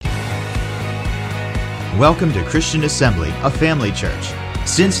Welcome to Christian Assembly, a family church.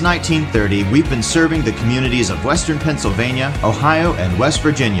 Since 1930, we've been serving the communities of Western Pennsylvania, Ohio, and West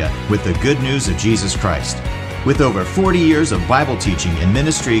Virginia with the good news of Jesus Christ. With over 40 years of Bible teaching and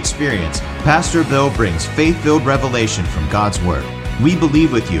ministry experience, Pastor Bill brings faith-filled revelation from God's Word. We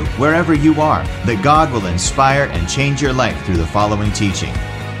believe with you, wherever you are, that God will inspire and change your life through the following teaching.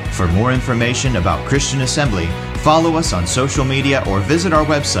 For more information about Christian Assembly, follow us on social media or visit our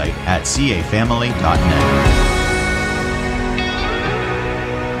website at cafamily.net.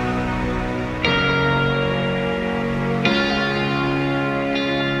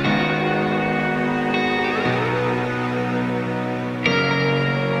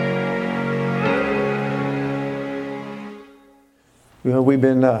 You know, we've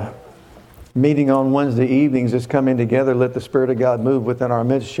been meeting on Wednesday evenings, just coming together, let the Spirit of God move within our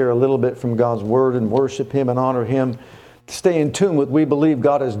midst, share a little bit from God's Word and worship Him and honor Him. Stay in tune with what we believe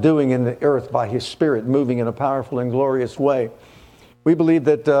God is doing in the earth by His Spirit, moving in a powerful and glorious way. We believe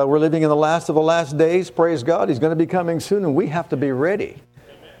that we're living in the last of the last days. Praise God. He's going to be coming soon, and we have to be ready.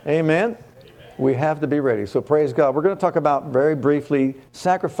 Amen? We have to be ready. So praise God. We're going to talk about, very briefly,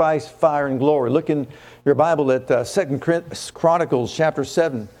 sacrifice, fire, and glory. Look in your Bible at 2 Chronicles chapter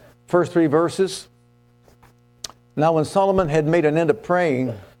 7. First 3 verses. Now when Solomon had made an end of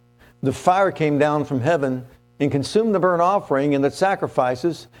praying, the fire came down from heaven and consumed the burnt offering and the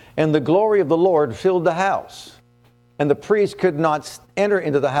sacrifices, and the glory of the Lord filled the house. And the priest could not enter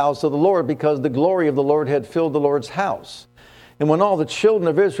into the house of the Lord because the glory of the Lord had filled the Lord's house. And when all the children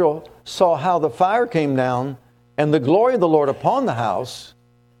of Israel saw how the fire came down and the glory of the Lord upon the house,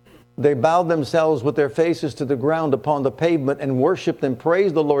 they bowed themselves with their faces to the ground upon the pavement and worshiped and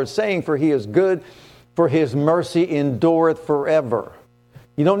praised the Lord, saying, "For He is good, for His mercy endureth forever."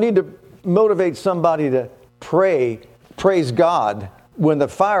 You don't need to motivate somebody to praise God when the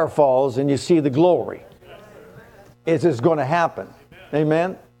fire falls and you see the glory. It's just going to happen.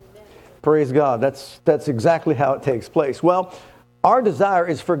 Amen? Praise God. That's exactly how it takes place. Well, our desire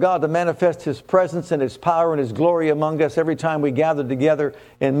is for God to manifest His presence and His power and His glory among us every time we gather together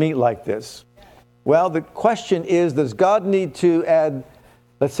and meet like this. Well, the question is, does God need to add,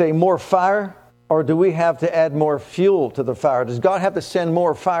 let's say, more fire, or do we have to add more fuel to the fire? Does God have to send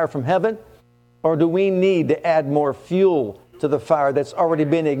more fire from heaven, or do we need to add more fuel to the fire that's already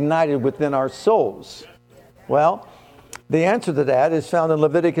been ignited within our souls? Well, the answer to that is found in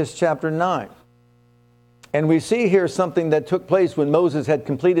Leviticus chapter 9. And we see here something that took place when Moses had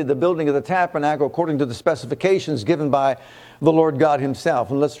completed the building of the tabernacle according to the specifications given by the Lord God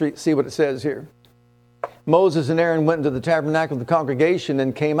Himself. And let's see what it says here. Moses and Aaron went into the tabernacle of the congregation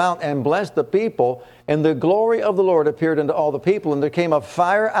and came out and blessed the people, and the glory of the Lord appeared unto all the people. And there came a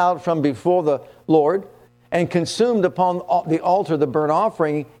fire out from before the Lord and consumed upon the altar the burnt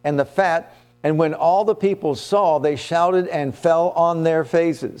offering and the fat. And when all the people saw, they shouted and fell on their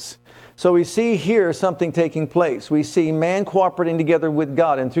faces. So we see here something taking place. We see man cooperating together with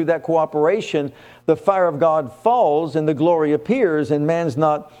God. And through that cooperation, the fire of God falls and the glory appears, and man's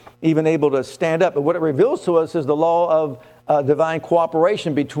not even able to stand up. But what it reveals to us is the law of divine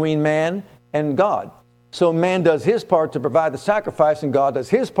cooperation between man and God. So man does his part to provide the sacrifice, and God does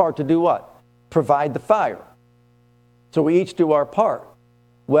His part to do what? Provide the fire. So we each do our part.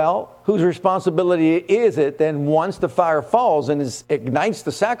 Well, whose responsibility is it then once the fire falls and ignites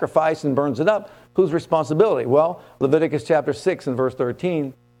the sacrifice and burns it up? Whose responsibility? Well, Leviticus chapter 6 and verse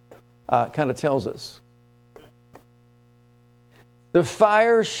 13 kind of tells us. The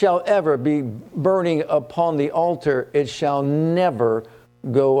fire shall ever be burning upon the altar. It shall never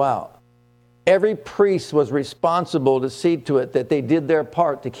go out. Every priest was responsible to see to it that they did their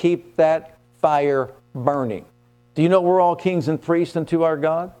part to keep that fire burning. Do you know we're all kings and priests unto our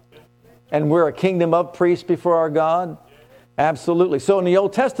God? And we're a kingdom of priests before our God? Absolutely. So in the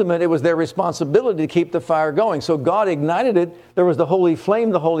Old Testament, it was their responsibility to keep the fire going. So God ignited it. There was the holy flame,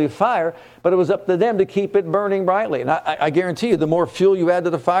 the holy fire, but it was up to them to keep it burning brightly. And I guarantee you, the more fuel you add to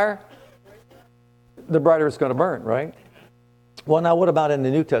the fire, the brighter it's going to burn, right? Well, now what about in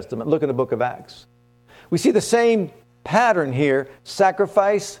the New Testament? Look at the book of Acts. We see the same pattern here: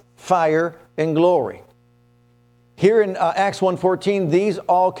 sacrifice, fire, and glory. Here in Acts 1:14, these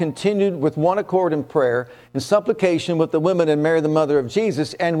all continued with one accord in prayer and supplication with the women and Mary, the mother of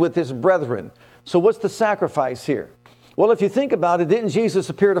Jesus, and with His brethren. So what's the sacrifice here? Well, if you think about it, didn't Jesus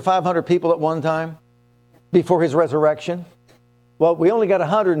appear to 500 people at one time before His resurrection? Well, we only got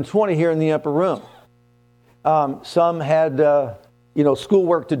 120 here in the upper room. Some had,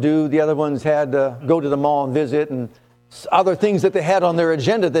 schoolwork to do. The other ones had to go to the mall and visit and other things that they had on their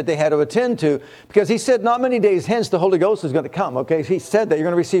agenda that they had to attend to, because he said not many days hence the Holy Ghost is going to come. Okay, he said that you're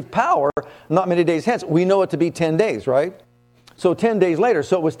going to receive power not many days hence. We know it to be 10 days, right? So 10 days later.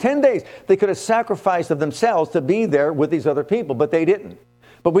 So it was 10 days. They could have sacrificed of themselves to be there with these other people, but they didn't.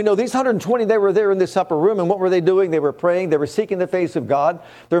 But we know these 120, they were there in this upper room, and what were they doing? They were praying. They were seeking the face of God.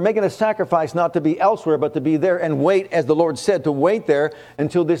 They were making a sacrifice not to be elsewhere, but to be there and wait, as the Lord said, to wait there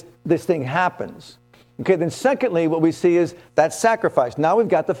until this thing happens. Okay, then secondly, what we see is that sacrifice. Now we've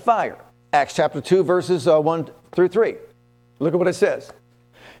got the fire. Acts chapter 2, verses 1 through 3. Look at what it says.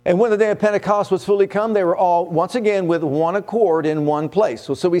 And when the day of Pentecost was fully come, they were all, once again, with one accord in one place.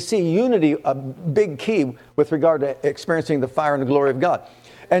 So we see unity, a big key with regard to experiencing the fire and the glory of God.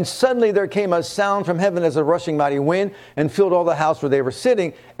 And suddenly there came a sound from heaven as a rushing mighty wind, and filled all the house where they were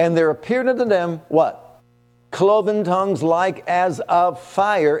sitting. And there appeared unto them, what? Cloven tongues like as of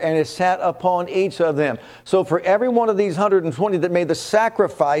fire, and it sat upon each of them. So for every one of these 120 that made the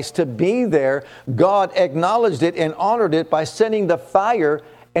sacrifice to be there, God acknowledged it and honored it by sending the fire,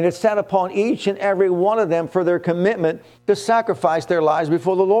 and it sat upon each and every one of them for their commitment to sacrifice their lives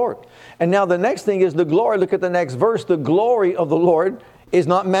before the Lord. And now the next thing is the glory. Look at the next verse. The glory of the Lord is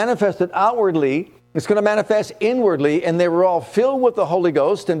not manifested outwardly. It's going to manifest inwardly. And they were all filled with the Holy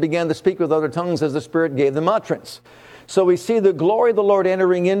Ghost and began to speak with other tongues as the Spirit gave them utterance. So we see the glory of the Lord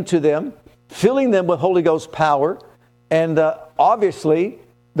entering into them, filling them with Holy Ghost power. And obviously,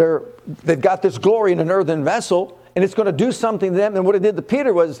 they've got this glory in an earthen vessel, and it's going to do something to them. And what it did to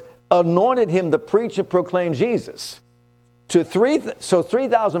Peter was anointed him to preach and proclaim Jesus. So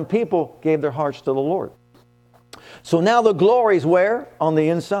 3,000 people gave their hearts to the Lord. So now the glory is where? On the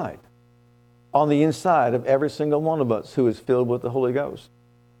inside. On the inside of every single one of us who is filled with the Holy Ghost.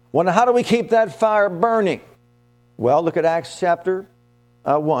 Well, now how do we keep that fire burning? Well, look at Acts chapter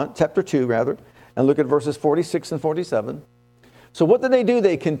 2, and look at verses 46 and 47. So what did they do?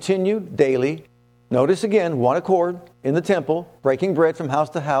 They continued daily. Notice again, one accord in the temple, breaking bread from house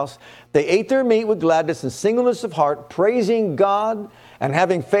to house. They ate their meat with gladness and singleness of heart, praising God and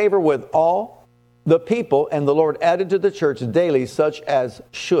having favor with all the people, and the Lord added to the church daily such as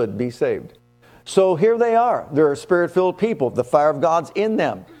should be saved. So here they are. They're a Spirit-filled people. The fire of God's in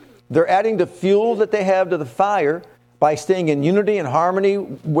them. They're adding the fuel that they have to the fire by staying in unity and harmony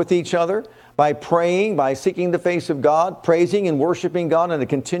with each other, by praying, by seeking the face of God, praising and worshiping God in a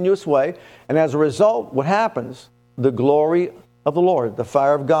continuous way. And as a result, what happens? The glory of the Lord, the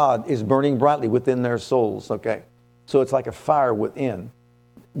fire of God, is burning brightly within their souls. Okay, so it's like a fire within.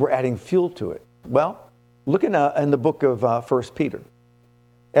 We're adding fuel to it. Well, look in the book of 1 Peter.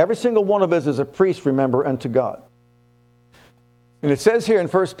 Every single one of us is a priest, remember, unto God. And it says here in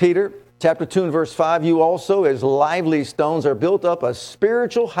 1 Peter chapter 2 and verse 5, you also as lively stones are built up a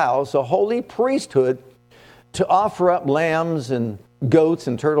spiritual house, a holy priesthood, to offer up lambs and goats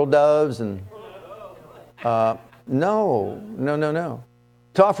and turtle doves and... No.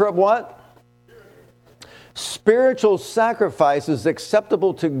 To offer up what? Spiritual sacrifices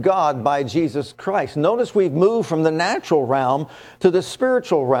acceptable to God by Jesus Christ. Notice we've moved from the natural realm to the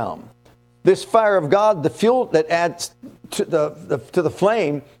spiritual realm. This fire of God, the fuel that adds to the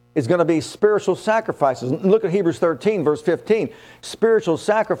flame, is going to be spiritual sacrifices. Look at Hebrews 13, verse 15. Spiritual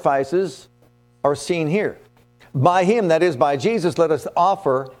sacrifices are seen here. By Him, that is by Jesus, let us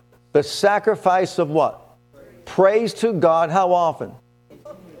offer the sacrifice of what? Praise to God. How often?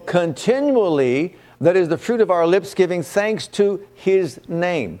 Continually. That is the fruit of our lips, giving thanks to His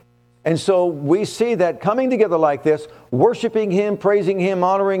name. And so we see that coming together like this, worshiping Him, praising Him,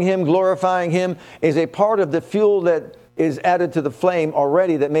 honoring Him, glorifying Him, is a part of the fuel that is added to the flame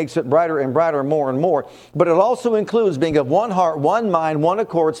already that makes it brighter and brighter, more and more. But it also includes being of one heart, one mind, one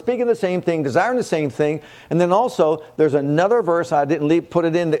accord, speaking the same thing, desiring the same thing. And then also, there's another verse, I didn't put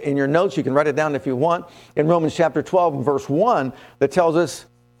it in your notes, you can write it down if you want, in Romans chapter 12 and verse 1, that tells us,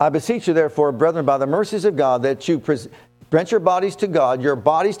 I beseech you, therefore, brethren, by the mercies of God, that you present your bodies to God,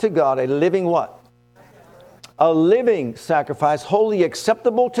 a living what? A living sacrifice, wholly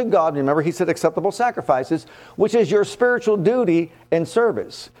acceptable to God. Remember, He said acceptable sacrifices, which is your spiritual duty and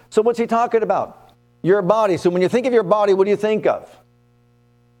service. So what's He talking about? Your body. So when you think of your body, what do you think of?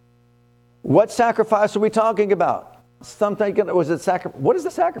 What sacrifice are we talking about? What is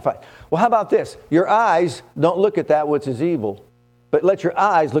the sacrifice? Well, how about this? Your eyes don't look at that which is evil, but let your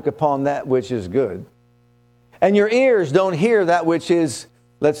eyes look upon that which is good. And your ears don't hear that which is,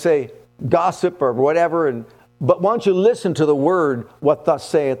 let's say, gossip or whatever. But why don't you listen to the word, what thus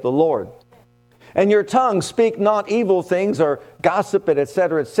saith the Lord? And your tongue speak not evil things or gossip,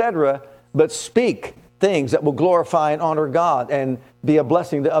 etc., but speak things that will glorify and honor God and be a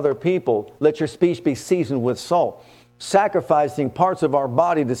blessing to other people. Let your speech be seasoned with salt. sacrificing parts of our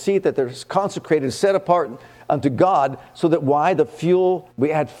body to see that they're consecrated, set apart unto God, so that why?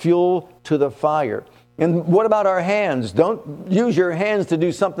 We add fuel to the fire. And what about our hands? Don't use your hands to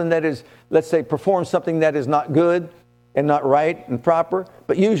do something that is, let's say, perform something that is not good and not right and proper,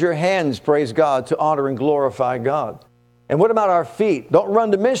 but use your hands, praise God, to honor and glorify God. And what about our feet? Don't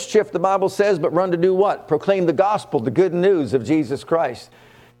run to mischief, the Bible says, but run to do what? Proclaim the gospel, the good news of Jesus Christ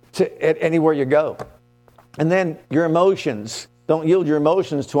anywhere you go. And then your emotions. Don't yield your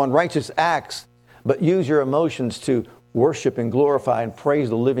emotions to unrighteous acts, but use your emotions to worship and glorify and praise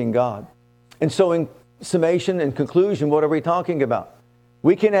the living God. And so in summation and conclusion, what are we talking about?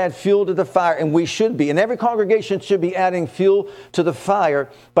 We can add fuel to the fire, and we should be. And every congregation should be adding fuel to the fire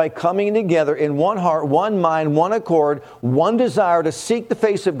by coming together in one heart, one mind, one accord, one desire to seek the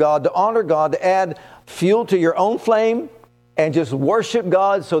face of God, to honor God, to add fuel to your own flame, and just worship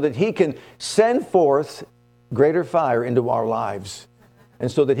God so that He can send forth greater fire into our lives.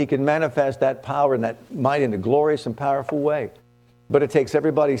 And so that He can manifest that power and that might in a glorious and powerful way. But it takes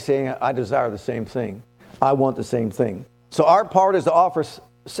everybody saying, I desire the same thing. I want the same thing. So our part is to offer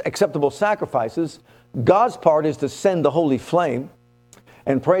acceptable sacrifices. God's part is to send the holy flame.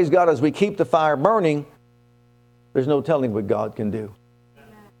 And praise God, as we keep the fire burning, there's no telling what God can do.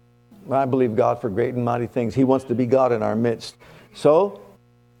 I believe God for great and mighty things. He wants to be God in our midst. So,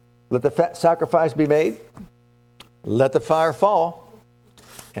 let the sacrifice be made. Let the fire fall.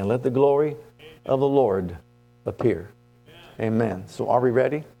 And let the glory of the Lord appear. Amen. So are we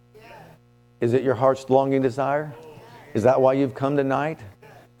ready? Is it your heart's longing desire? Is that why you've come tonight?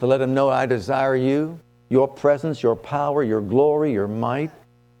 To let Him know, I desire you, your presence, your power, your glory, your might.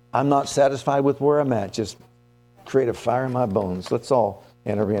 I'm not satisfied with where I'm at. Just create a fire in my bones. Let's all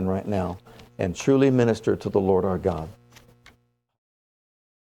enter in right now and truly minister to the Lord our God.